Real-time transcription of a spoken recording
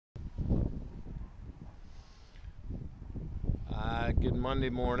Good Monday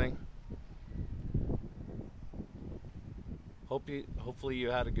morning. Hopefully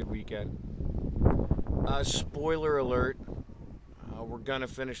you had a good weekend. Spoiler alert: we're gonna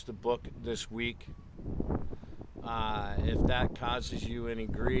finish the book this week. If that causes you any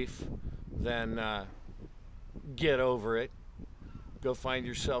grief, then get over it. Go find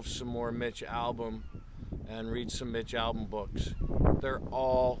yourself some more Mitch Albom and read some Mitch Albom books. They're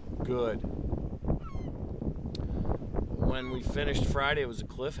all good. When we finished Friday, it was a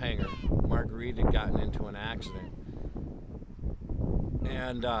cliffhanger. Marguerite had gotten into an accident.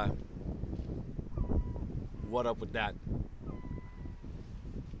 And what up with that?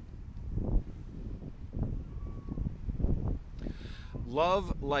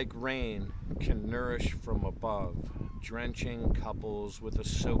 Love like rain can nourish from above, drenching couples with a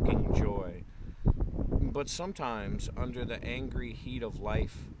soaking joy. But sometimes, under the angry heat of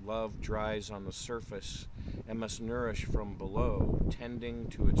life, love dries on the surface and must nourish from below, tending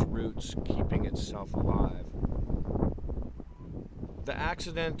to its roots, keeping itself alive. The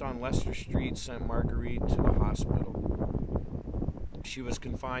accident on Leicester Street sent Marguerite to the hospital. She was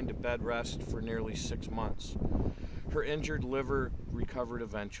confined to bed rest for nearly 6 months. Her injured liver recovered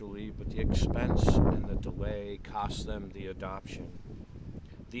eventually, but the expense and the delay cost them the adoption.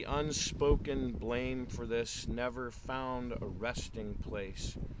 The unspoken blame for this never found a resting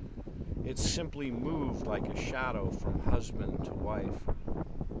place. It simply moved like a shadow from husband to wife.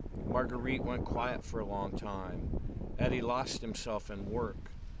 Marguerite went quiet for a long time. Eddie lost himself in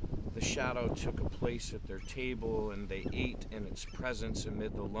work. The shadow took a place at their table, and they ate in its presence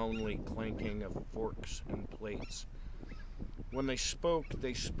amid the lonely clanking of forks and plates. When they spoke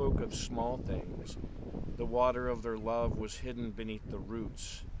of small things. The water of their love was hidden beneath the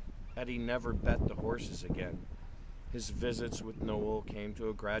roots. Eddie never bet the horses again. His visits with Noel came to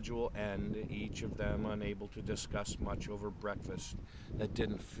a gradual end, each of them unable to discuss much over breakfast that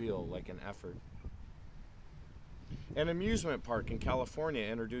didn't feel like an effort. An amusement park in California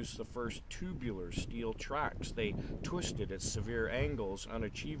introduced the first tubular steel tracks. They twisted at severe angles,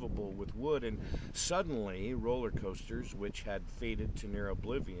 unachievable with wood, and suddenly roller coasters, which had faded to near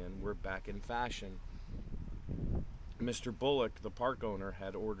oblivion, were back in fashion. Mr. Bullock, the park owner,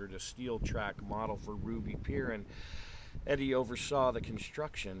 had ordered a steel track model for Ruby Pier, and Eddie oversaw the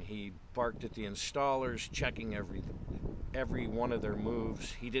construction. He barked at the installers, checking every one of their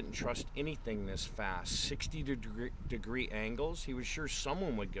moves. He didn't trust anything this fast. 60-degree angles. He was sure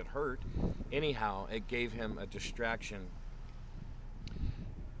someone would get hurt. Anyhow, it gave him a distraction.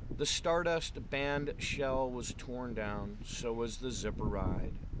 The Stardust band shell was torn down, so was the zipper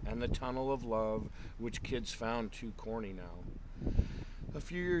ride, and the tunnel of love, which kids found too corny now. A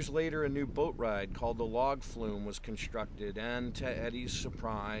few years later, a new boat ride called the Log Flume was constructed, and to Eddie's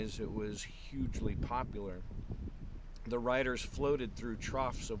surprise, it was hugely popular. The riders floated through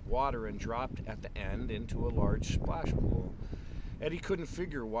troughs of water and dropped at the end into a large splash pool. Eddie couldn't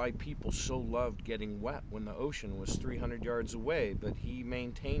figure why people so loved getting wet when the ocean was 300 yards away, but he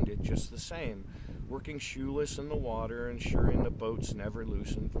maintained it just the same, working shoeless in the water, ensuring the boats never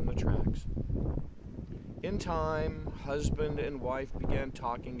loosened from the tracks. In time, husband and wife began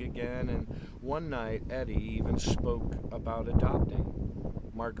talking again, and one night Eddie even spoke about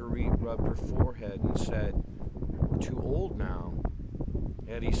adopting. Marguerite rubbed her forehead and said, "We're too old now."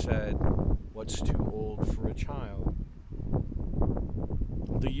 Eddie said, "What's too old for a child?"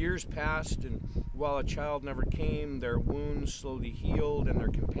 The years passed, and while a child never came, their wounds slowly healed, and their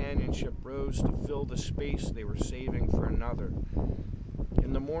companionship rose to fill the space they were saving for another.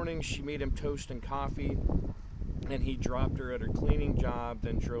 In the morning, she made him toast and coffee, and he dropped her at her cleaning job,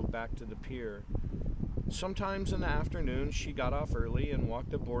 then drove back to the pier. Sometimes in the afternoon, she got off early and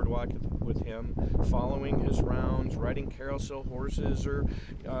walked the boardwalk with him, following his rounds, riding carousel horses or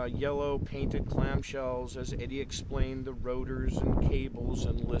yellow painted clamshells as Eddie explained the rotors and cables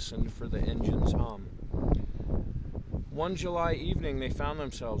and listened for the engine's hum. One July evening, they found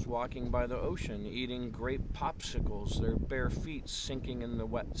themselves walking by the ocean, eating grape popsicles, their bare feet sinking in the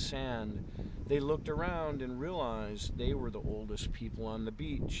wet sand. They looked around and realized they were the oldest people on the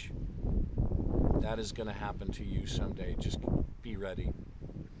beach. That is going to happen to you someday. Just be ready.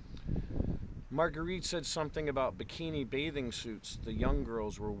 Marguerite said something about bikini bathing suits the young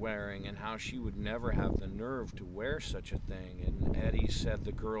girls were wearing and how she would never have the nerve to wear such a thing. And Eddie said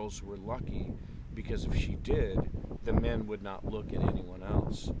the girls were lucky because if she did, the men would not look at anyone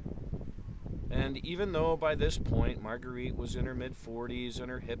else. And even though by this point Marguerite was in her mid-40s and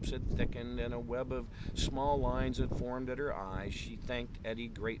her hips had thickened and a web of small lines had formed at her eyes, she thanked Eddie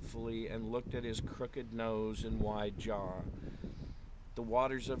gratefully and looked at his crooked nose and wide jaw. The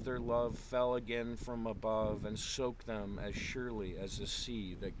waters of their love fell again from above and soaked them as surely as the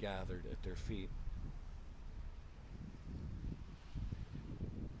sea that gathered at their feet.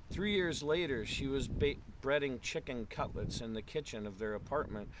 3 years later, she was breading chicken cutlets in the kitchen of their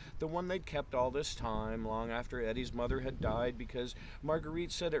apartment, the one they'd kept all this time, long after Eddie's mother had died, because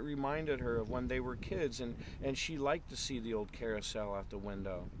Marguerite said it reminded her of when they were kids, and she liked to see the old carousel out the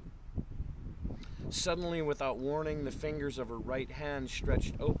window. Suddenly, without warning, the fingers of her right hand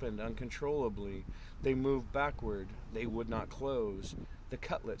stretched open uncontrollably. They moved backward. They would not close. The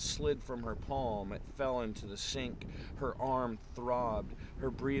cutlet slid from her palm. It fell into the sink. Her arm throbbed.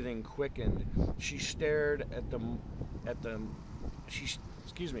 Her breathing quickened. She stared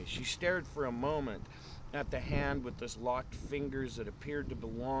She stared for a moment at the hand with those locked fingers that appeared to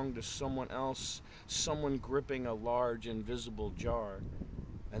belong to someone else, someone gripping a large invisible jar.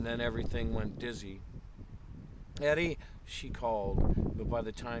 And then everything went dizzy. "Eddie," she called, but by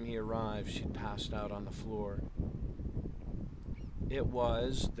the time he arrived, she'd passed out on the floor. It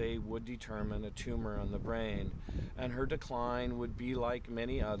was, they would determine, a tumor on the brain, and her decline would be like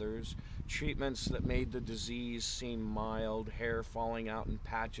many others, treatments that made the disease seem mild, hair falling out in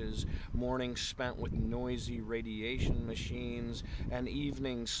patches, mornings spent with noisy radiation machines, and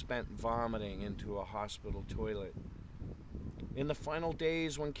evenings spent vomiting into a hospital toilet. In the final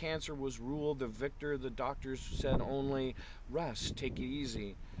days, when cancer was ruled the victor, the doctors said only, "Rest, take it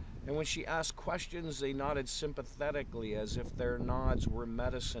easy." And when she asked questions, they nodded sympathetically, as if their nods were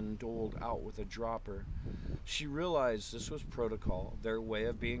medicine doled out with a dropper. She realized this was protocol, their way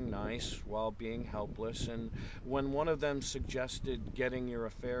of being nice while being helpless, and when one of them suggested getting your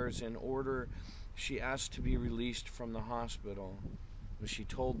affairs in order, she asked to be released from the hospital. She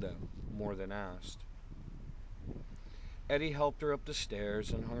told them more than asked. Eddie helped her up the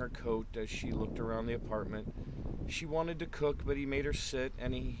stairs and hung her coat as she looked around the apartment. She wanted to cook, but he made her sit,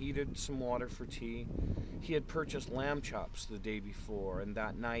 and he heated some water for tea. He had purchased lamb chops the day before, and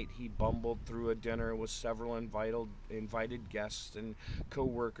that night he bumbled through a dinner with several invited guests and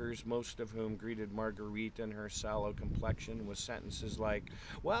co-workers, most of whom greeted Marguerite and her sallow complexion with sentences like,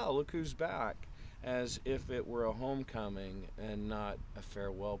 "Well, look who's back," as if it were a homecoming and not a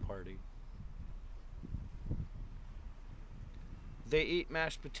farewell party. They ate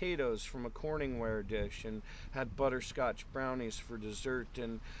mashed potatoes from a Corningware dish and had butterscotch brownies for dessert,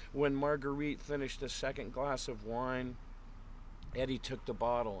 and when Marguerite finished a second glass of wine, Eddie took the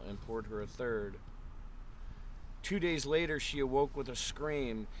bottle and poured her a third. 2 days later, she awoke with a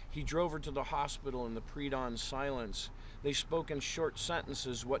scream. He drove her to the hospital in the pre-dawn silence. They spoke in short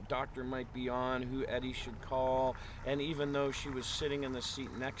sentences what doctor might be on, who Eddie should call, and even though she was sitting in the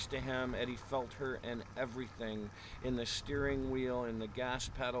seat next to him, Eddie felt her in everything, in the steering wheel, in the gas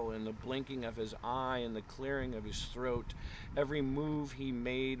pedal, in the blinking of his eye, in the clearing of his throat. Every move he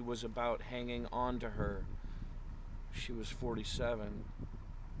made was about hanging on to her. She was 47.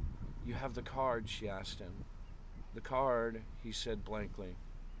 "You have the card?" she asked him. "The card," he said blankly.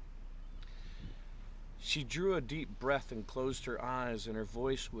 She drew a deep breath and closed her eyes, and her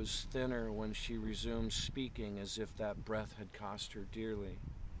voice was thinner when she resumed speaking, as if that breath had cost her dearly.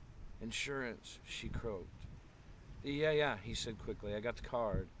 "Insurance," she croaked. Yeah, he said quickly. "I got the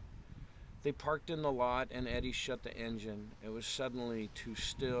card." They parked in the lot, and Eddie shut the engine. It was suddenly too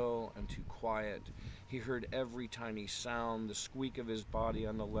still and too quiet. He heard every tiny sound, the squeak of his body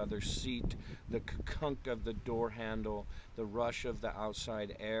on the leather seat, the kunk of the door handle, the rush of the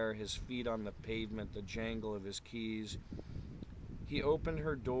outside air, his feet on the pavement, the jangle of his keys. He opened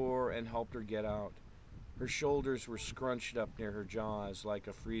her door and helped her get out. Her shoulders were scrunched up near her jaws like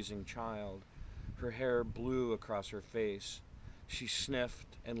a freezing child. Her hair blew across her face. She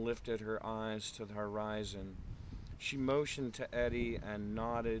sniffed and lifted her eyes to the horizon. She motioned to Eddie and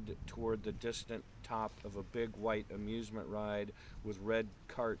nodded toward the distant top of a big white amusement ride with red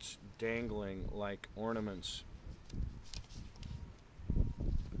carts dangling like ornaments.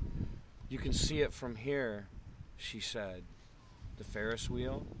 "You can see it from here," she said. "The Ferris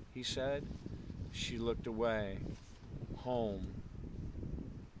wheel?" he said. She looked away. Home.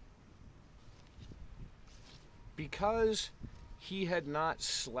 Because he had not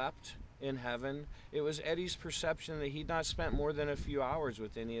slept in heaven, it was Eddie's perception that he'd not spent more than a few hours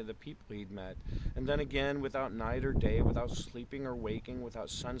with any of the people he'd met. And then again, without night or day, without sleeping or waking, without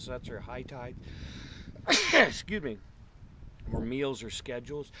sunsets or high tide, excuse me, or meals or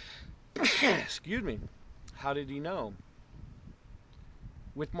schedules, excuse me, how did he know?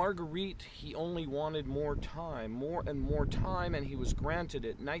 With Marguerite, he only wanted more time, more and more time, and he was granted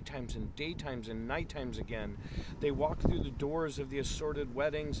it, night times and daytimes and night times again. They walked through the doors of the assorted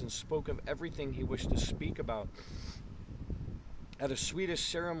weddings and spoke of everything he wished to speak about. At a Swedish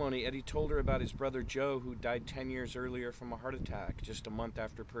ceremony, Eddie told her about his brother Joe, who died 10 years earlier from a heart attack, just a month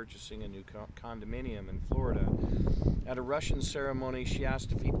after purchasing a new condominium in Florida. At a Russian ceremony, she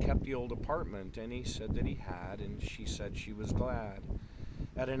asked if he'd kept the old apartment, and he said that he had, and she said she was glad.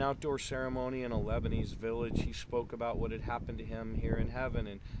 At an outdoor ceremony in a Lebanese village, he spoke about what had happened to him here in heaven,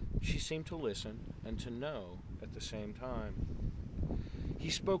 and she seemed to listen and to know at the same time. He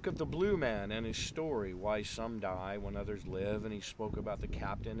spoke of the blue man and his story, why some die when others live, and he spoke about the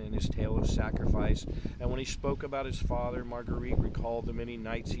captain and his tale of sacrifice. And when he spoke about his father, Marguerite recalled the many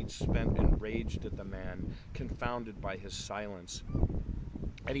nights he'd spent enraged at the man, confounded by his silence.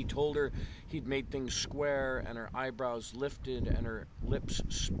 And he told her he'd made things square, and her eyebrows lifted and her lips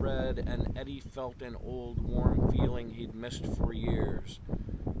spread, and Eddie felt an old warm feeling he'd missed for years,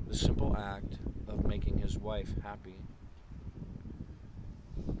 the simple act of making his wife happy.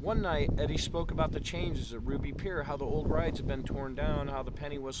 One night, Eddie spoke about the changes at Ruby Pier, how the old rides had been torn down, how the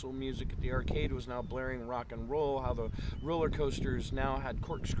penny whistle music at the arcade was now blaring rock and roll, how the roller coasters now had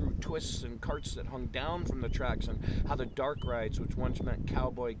corkscrew twists and carts that hung down from the tracks, and how the dark rides, which once meant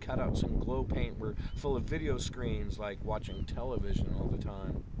cowboy cutouts and glow paint, were full of video screens like watching television all the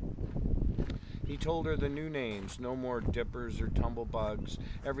time. He told her the new names, no more dippers or tumblebugs.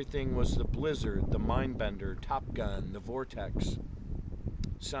 Everything was the Blizzard, the Mindbender, Top Gun, the Vortex.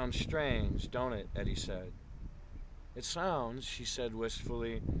 Sounds strange, don't it? Eddie said. It sounds, she said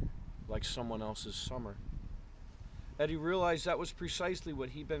wistfully, like someone else's summer. Eddie realized that was precisely what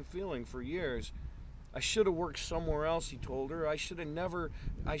he'd been feeling for years. I should have worked somewhere else, he told her. I'm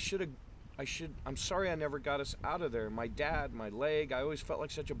sorry I never got us out of there. My dad, my leg, I always felt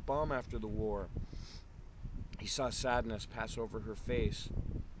like such a bum after the war. He saw sadness pass over her face.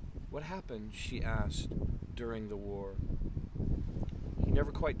 What happened, she asked, during the war? He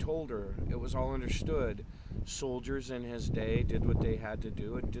never quite told her. It was all understood. Soldiers in his day did what they had to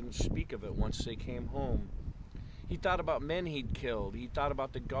do and didn't speak of it once they came home. He thought about men he'd killed. He thought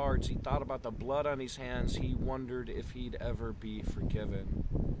about the guards. He thought about the blood on his hands. He wondered if he'd ever be forgiven.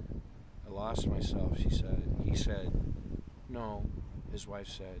 I lost myself, she said. He said, no, his wife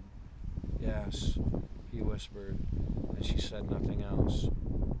said. Yes, he whispered, and she said nothing else.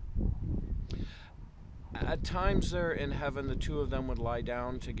 At times there in heaven, the two of them would lie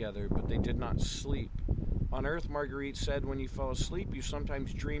down together, but they did not sleep. On earth, Marguerite said, when you fell asleep, you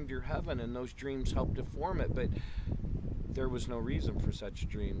sometimes dreamed your heaven, and those dreams helped to form it, but there was no reason for such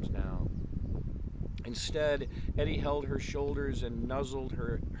dreams now. Instead, Eddie held her shoulders and nuzzled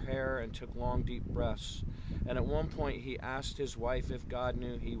her hair and took long, deep breaths. And at one point, he asked his wife if God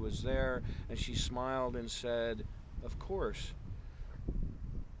knew he was there, and she smiled and said, of course.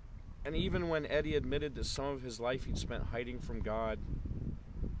 And even when Eddie admitted that some of his life he'd spent hiding from God,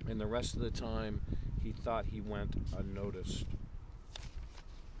 and the rest of the time he thought he went unnoticed.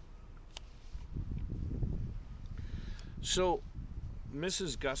 So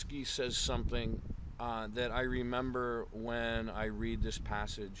Mrs. Gustkey says something that I remember when I read this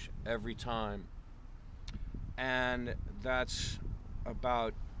passage every time, and that's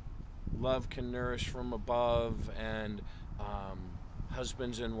about love can nourish from above, and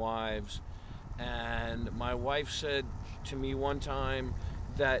husbands and wives. And my wife said to me one time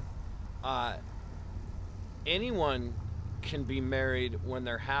that anyone can be married when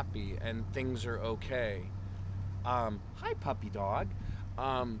they're happy and things are okay. Hi, puppy dog.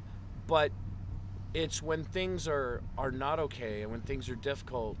 But it's when things are not okay and when things are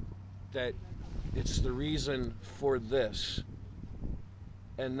difficult that it's the reason for this.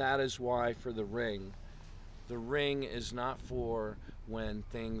 And that is why for the ring is not for when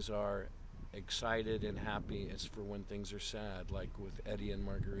things are excited and happy. It's for when things are sad, like with Eddie and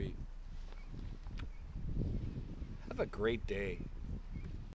Marguerite. Have a great day.